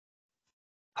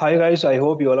Hi guys, I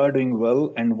hope you all are doing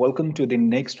well and welcome to the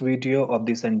next video of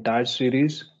this entire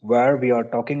series where we are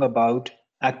talking about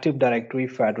Active Directory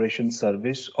Federation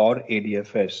Service or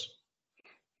ADFS.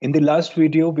 In the last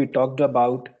video, we talked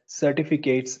about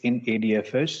certificates in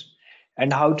ADFS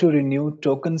and how to renew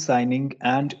token signing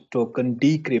and token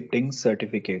decrypting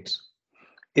certificates.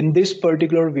 In this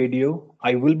particular video,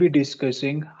 I will be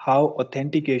discussing how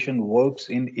authentication works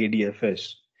in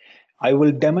ADFS. I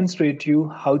will demonstrate you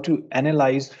how to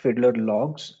analyze Fiddler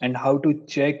logs and how to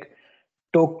check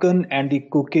token and the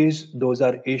cookies those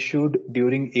are issued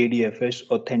during ADFS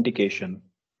authentication.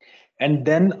 And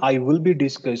then I will be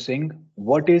discussing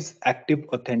what is active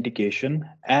authentication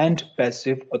and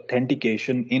passive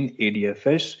authentication in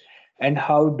ADFS and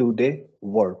how do they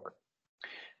work.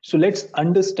 So let's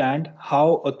understand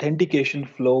how authentication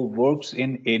flow works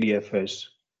in ADFS.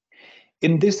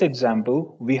 In this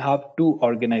example, we have two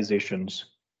organizations,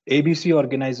 ABC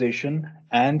organization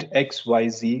and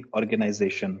XYZ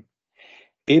organization.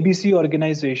 ABC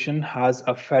organization has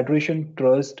a federation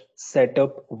trust set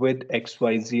up with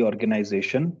XYZ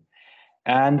organization,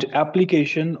 and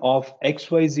application of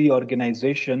XYZ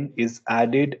organization is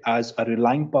added as a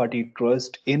relying party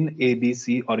trust in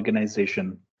ABC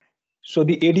organization. So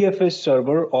the ADFS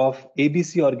server of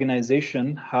ABC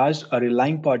organization has a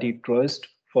relying party trust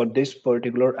for this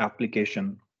particular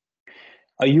application.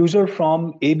 A user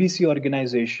from ABC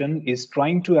organization is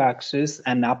trying to access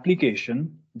an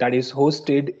application that is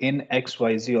hosted in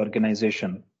XYZ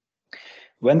organization.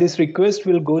 When this request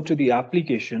will go to the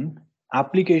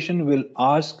application will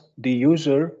ask the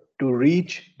user to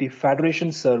reach the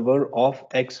federation server of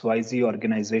XYZ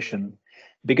organization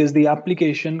because the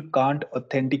application can't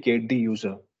authenticate the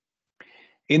user.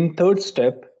 In third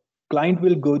step, client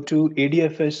will go to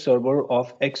ADFS server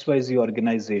of XYZ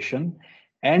organization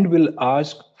and will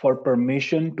ask for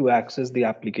permission to access the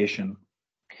application.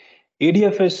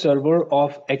 ADFS server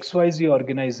of XYZ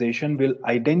organization will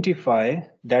identify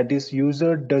that this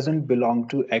user doesn't belong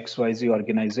to XYZ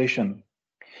organization.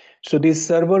 So this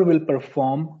server will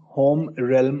perform home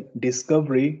realm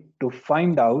discovery to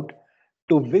find out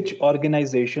to which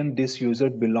organization this user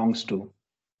belongs to.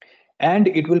 And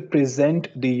it will present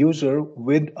the user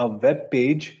with a web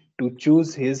page to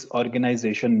choose his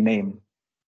organization name.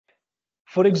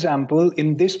 For example,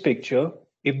 in this picture,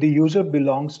 if the user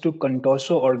belongs to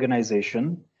Contoso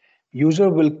organization, user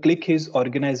will click his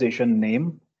organization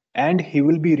name and he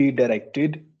will be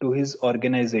redirected to his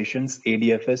organization's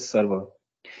ADFS server.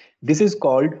 This is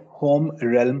called home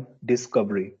realm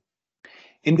discovery.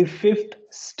 In the fifth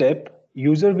step,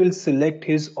 user will select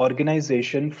his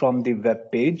organization from the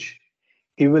web page.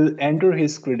 He will enter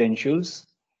his credentials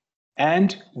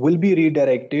and will be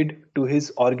redirected to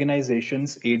his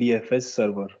organization's ADFS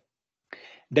server.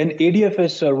 Then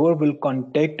ADFS server will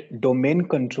contact domain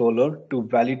controller to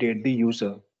validate the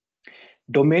user.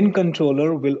 Domain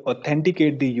controller will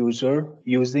authenticate the user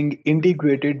using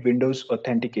integrated Windows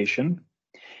authentication.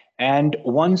 And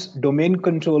once domain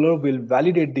controller will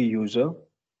validate the user,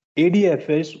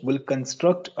 ADFS will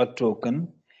construct a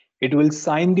token. It will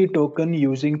sign the token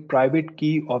using private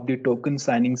key of the token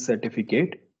signing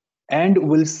certificate and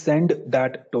will send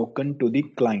that token to the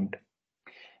client.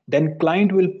 Then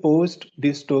client will post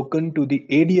this token to the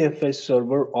ADFS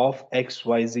server of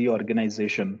XYZ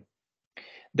organization.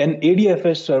 Then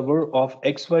ADFS server of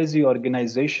XYZ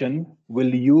organization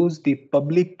will use the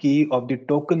public key of the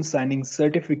token signing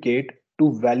certificate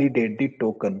to validate the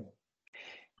token.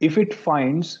 If it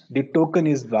finds the token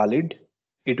is valid,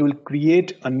 it will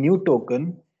create a new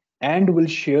token and will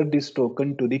share this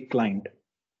token to the client.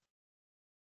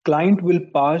 Client will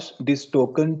pass this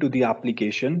token to the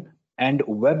application and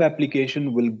web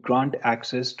application will grant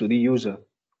access to the user.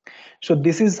 So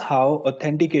this is how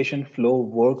authentication flow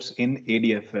works in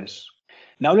ADFS.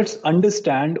 Now let's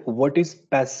understand what is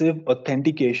passive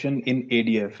authentication in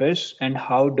ADFS and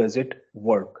how does it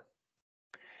work.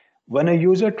 When a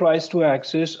user tries to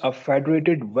access a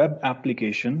federated web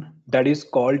application, that is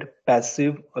called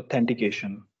passive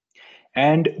authentication.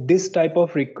 And this type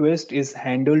of request is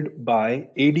handled by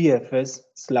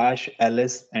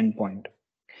ADFS/ls endpoint.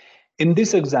 In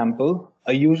this example,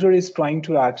 a user is trying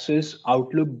to access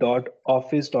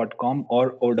outlook.office.com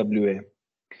or OWA.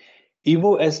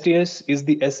 Evo STS is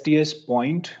the STS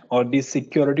point or the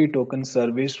security token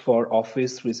service for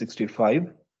Office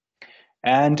 365.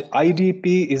 And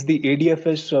IDP is the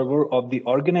ADFS server of the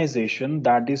organization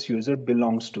that this user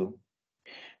belongs to.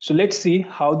 So let's see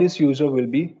how this user will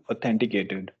be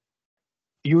authenticated.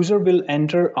 User will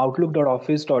enter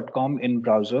outlook.office.com in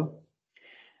browser.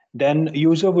 Then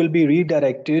user will be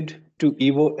redirected to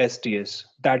Evo STS,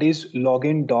 that is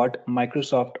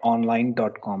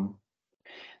login.microsoftonline.com.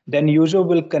 Then user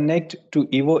will connect to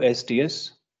Evo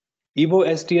STS. Evo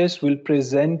STS will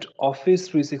present Office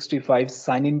 365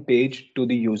 sign-in page to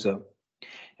the user,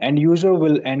 and user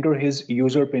will enter his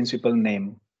user principal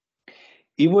name.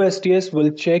 Evo STS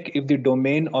will check if the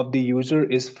domain of the user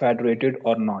is federated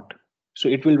or not. So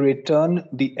it will return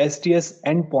the STS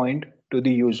endpoint to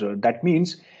the user. That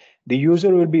means the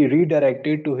user will be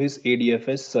redirected to his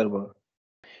ADFS server.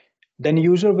 Then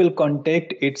user will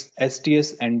contact its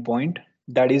STS endpoint,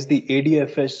 that is the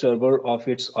ADFS server of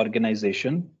its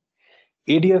organization.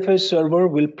 ADFS server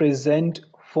will present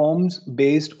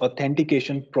forms-based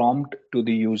authentication prompt to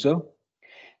the user.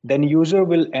 Then user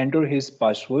will enter his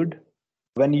password.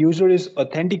 When user is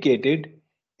authenticated,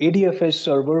 ADFS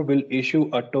server will issue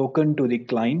a token to the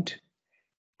client.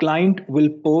 Client will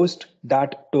post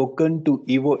that token to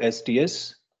Evo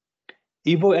STS.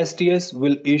 Evo STS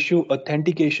will issue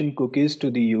authentication cookies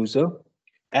to the user,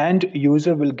 and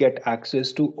user will get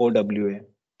access to OWA.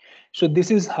 So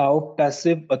this is how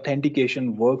passive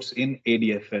authentication works in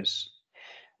ADFS.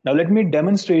 Now let me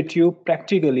demonstrate to you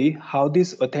practically how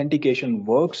this authentication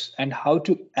works and how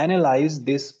to analyze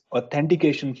this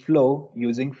authentication flow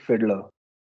using Fiddler.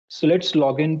 So let's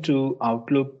log into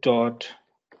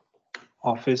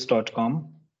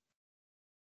outlook.office.com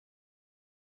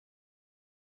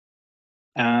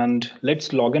and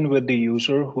let's log in with the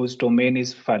user whose domain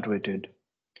is federated.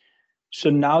 So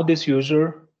now this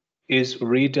user is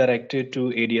redirected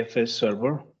to ADFS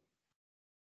server.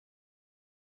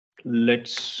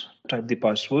 Let's type the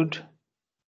password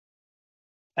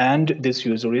and this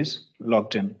user is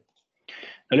logged in.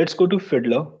 Now let's go to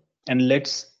Fiddler and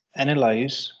let's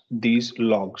analyze these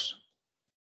logs.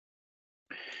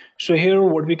 So here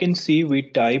what we can see,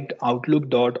 we typed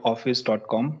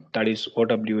outlook.office.com, that is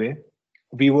OWA.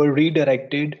 We were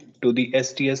redirected to the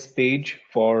STS page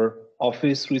for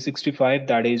Office 365,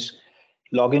 that is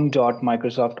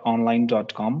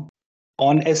login.microsoftonline.com.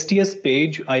 On STS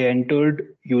page, I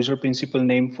entered user principal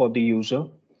name for the user.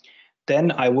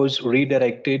 Then I was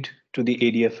redirected to the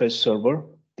ADFS server.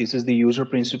 This is the user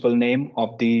principal name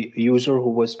of the user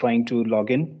who was trying to log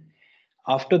in.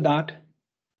 After that,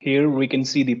 here we can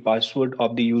see the password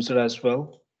of the user as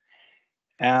well.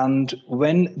 And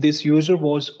when this user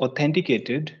was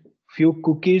authenticated, few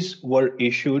cookies were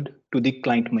issued to the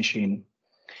client machine.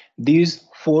 These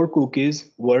 4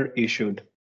 cookies were issued.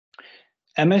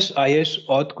 MSIS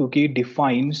auth cookie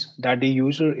defines that the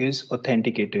user is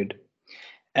authenticated.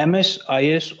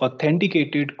 MSIS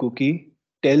authenticated cookie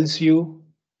tells you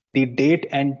the date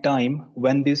and time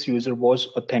when this user was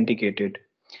authenticated.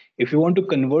 If you want to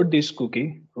convert this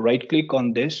cookie, right click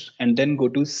on this and then go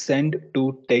to send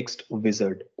to text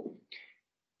wizard.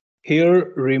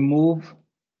 Here remove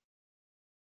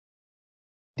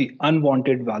the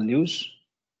unwanted values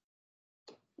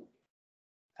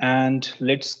and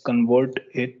let's convert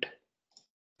it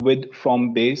with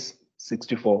from base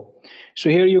 64. So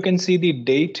here you can see the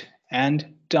date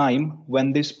and time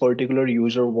when this particular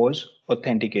user was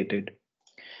authenticated.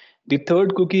 The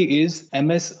third cookie is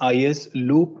MSIS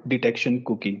loop detection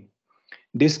cookie.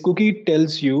 This cookie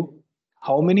tells you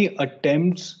how many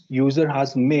attempts user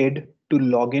has made to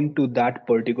log into that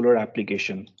particular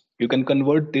application. You can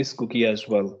convert this cookie as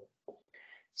well.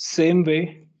 Same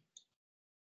way,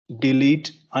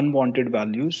 delete unwanted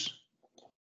values.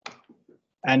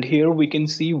 And here we can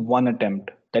see 1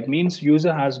 attempt. That means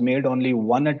user has made only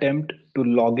 1 attempt to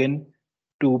log in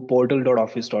to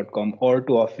portal.office.com or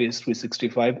to Office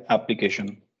 365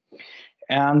 application.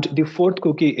 And the fourth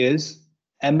cookie is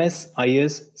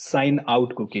MSIS sign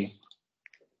out cookie.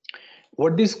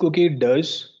 What this cookie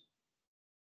does,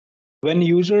 when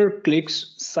user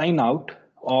clicks sign out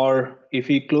or if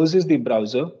he closes the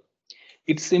browser,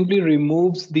 it simply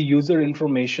removes the user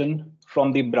information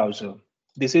from the browser.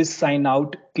 This is sign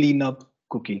out cleanup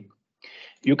cookie.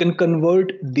 You can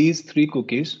convert these 3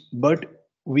 cookies, but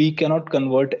we cannot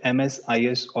convert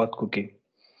MSIS auth cookie.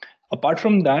 Apart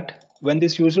from that, when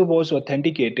this user was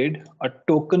authenticated, a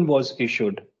token was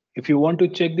issued. If you want to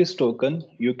check this token,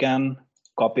 you can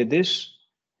copy this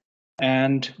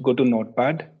and go to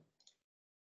Notepad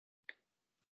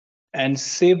and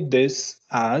save this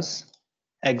as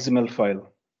XML file.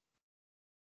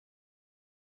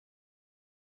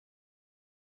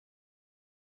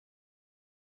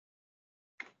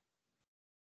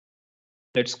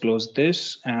 Let's close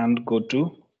this and go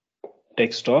to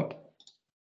desktop.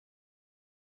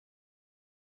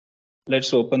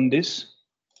 Let's open this.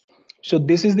 So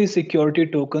this is the security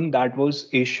token that was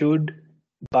issued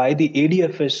by the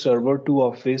ADFS server to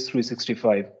Office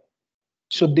 365.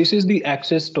 So this is the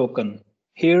access token.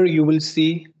 Here you will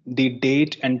see the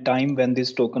date and time when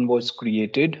this token was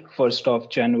created, 1st of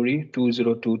January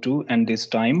 2022, and this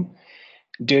time.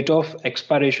 Date of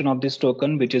expiration of this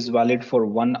token, which is valid for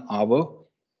 1 hour.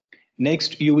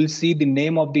 Next, you will see the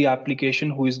name of the application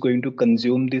who is going to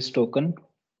consume this token.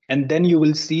 And then you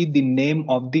will see the name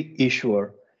of the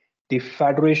issuer, the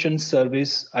Federation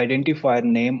Service Identifier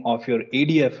name of your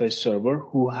ADFS server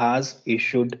who has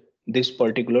issued this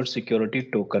particular security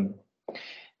token.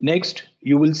 Next,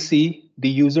 you will see the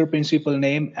user principal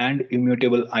name and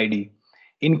immutable ID.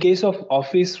 In case of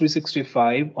Office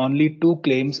 365, only two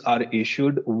claims are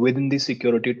issued within the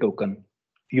security token: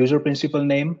 user principal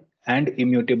name and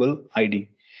immutable ID.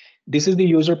 This is the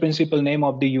user principal name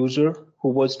of the user who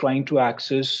was trying to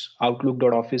access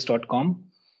outlook.office.com,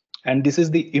 and this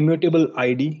is the immutable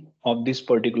ID of this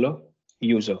particular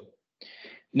user.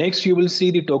 Next, you will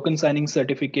see the token signing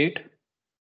certificate.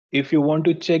 If you want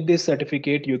to check this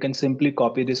certificate, you can simply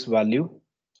copy this value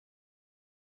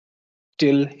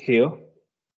till here.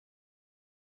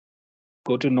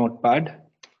 Go to Notepad.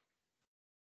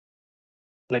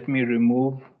 Let me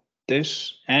remove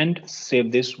this and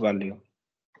save this value.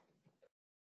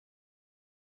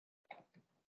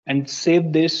 And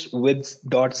save this with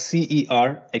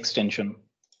 .cer extension.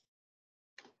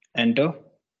 Enter.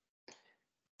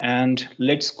 And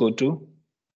let's go to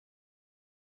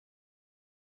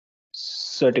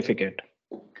certificate.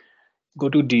 Go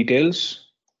to details.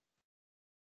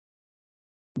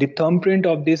 The thumbprint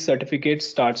of this certificate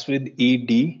starts with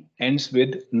ED, ends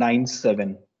with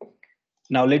 97.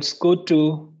 Now let's go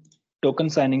to token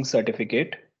signing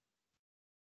certificate.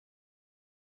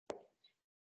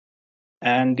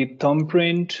 And the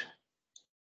thumbprint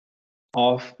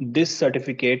of this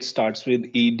certificate starts with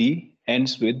ED,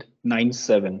 ends with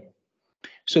 97.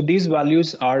 So these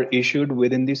values are issued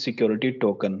within the security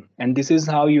token. And this is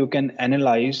how you can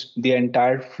analyze the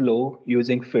entire flow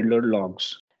using Fiddler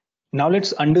logs. Now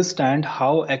let's understand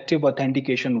how active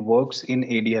authentication works in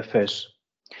ADFS.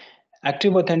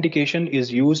 Active authentication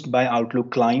is used by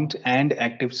Outlook client and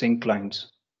ActiveSync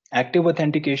clients. Active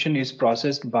authentication is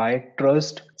processed by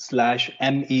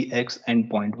trust/MEX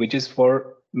endpoint, which is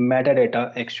for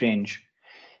metadata exchange.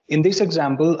 In this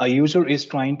example, a user is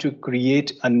trying to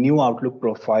create a new Outlook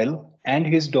profile and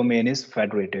his domain is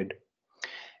federated.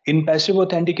 In passive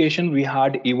authentication, we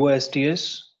had Evo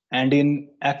STS, and in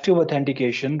active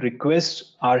authentication,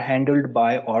 requests are handled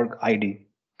by org ID.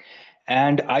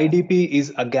 And IDP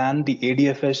is again the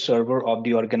ADFS server of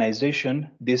the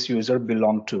organization this user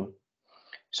belonged to.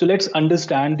 So let's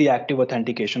understand the active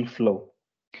authentication flow.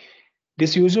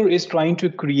 This user is trying to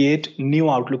create new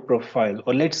Outlook profile,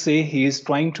 or let's say he is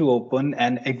trying to open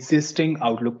an existing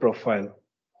Outlook profile.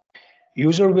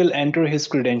 User will enter his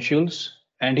credentials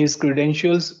and his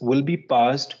credentials will be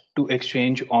passed to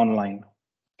Exchange Online.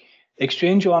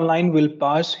 Exchange Online will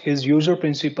pass his user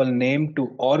principal name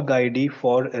to org ID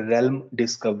for realm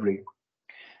discovery.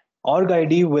 Org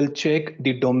ID will check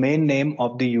the domain name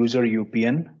of the user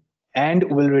UPN and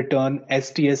will return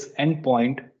STS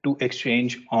endpoint to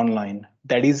Exchange Online,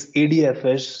 that is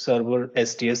ADFS server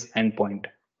STS endpoint.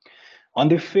 On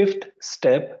the fifth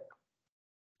step,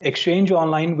 Exchange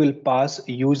Online will pass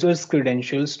user's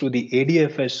credentials to the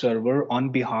ADFS server on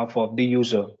behalf of the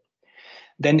user.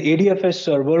 Then ADFS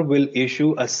server will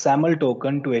issue a SAML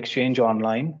token to Exchange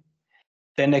Online.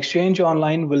 Then Exchange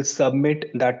Online will submit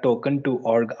that token to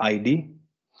org ID.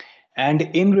 And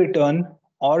in return,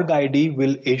 org ID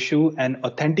will issue an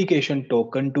authentication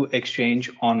token to Exchange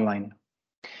Online.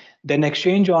 Then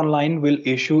Exchange Online will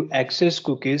issue access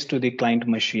cookies to the client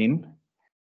machine.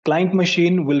 Client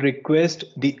machine will request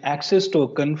the access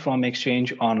token from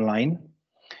Exchange Online.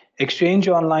 Exchange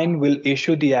Online will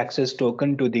issue the access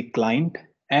token to the client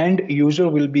and user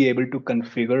will be able to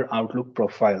configure Outlook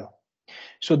profile.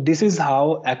 So this is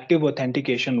how active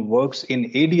authentication works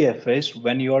in ADFS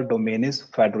when your domain is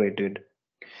federated.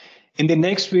 In the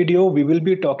next video, we will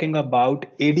be talking about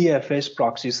ADFS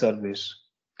proxy service.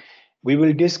 We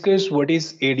will discuss what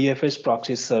is ADFS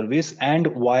proxy service and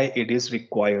why it is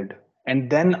required. And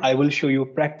then I will show you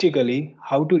practically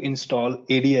how to install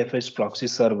ADFS proxy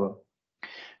server.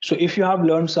 So if you have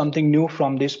learned something new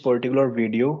from this particular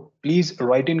video, please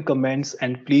write in comments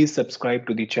and please subscribe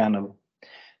to the channel.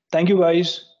 Thank you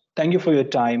guys. Thank you for your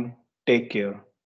time. Take care.